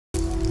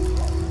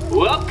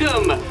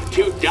Welcome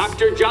to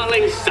Dr.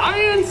 Jolling's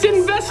Science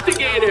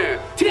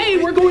Investigator. Today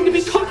we're going to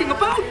be talking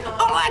about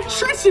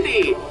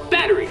electricity.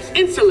 Batteries,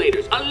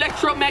 insulators,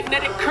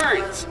 electromagnetic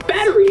currents.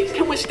 Batteries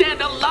can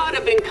withstand a lot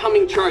of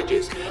incoming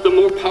charges. The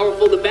more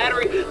powerful the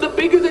battery, the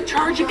bigger the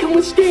charge it can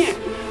withstand.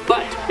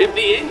 But if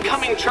the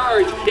incoming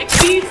charge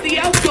exceeds the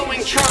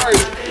outgoing charge,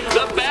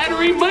 the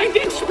battery might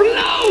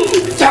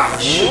explode!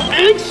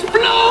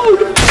 Explode!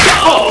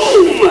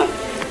 Boom!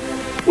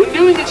 When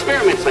doing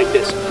experiments like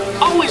this,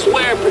 always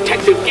wear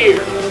protective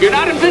gear. You're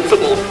not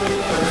invincible.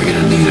 We're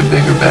gonna need a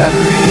bigger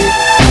battery.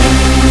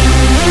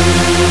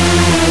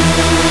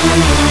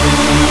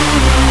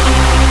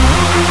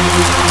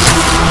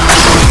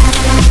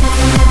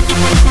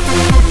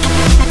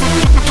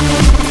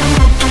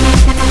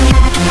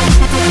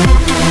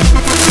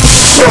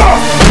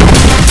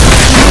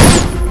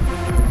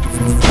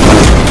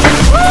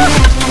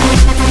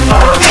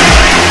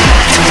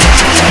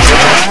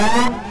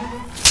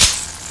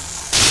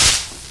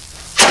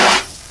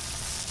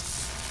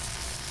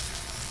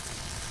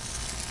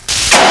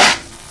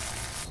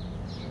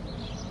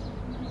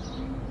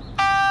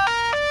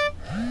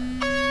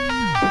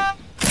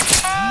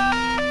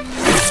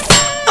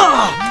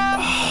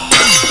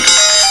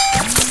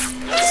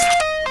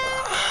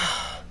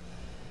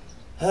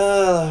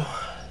 Hello.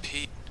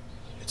 Pete,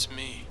 it's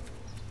me.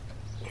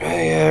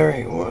 Hey,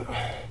 Harry, what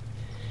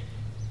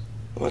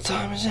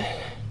time is it?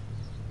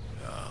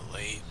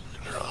 Late,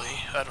 early,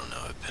 I don't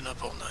know, I've been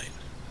up all night.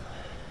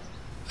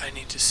 I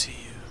need to see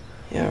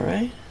you. You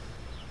alright?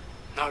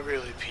 Not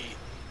really, Pete.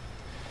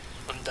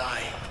 I'm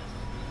dying,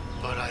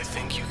 but I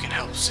think you can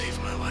help save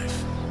my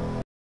life.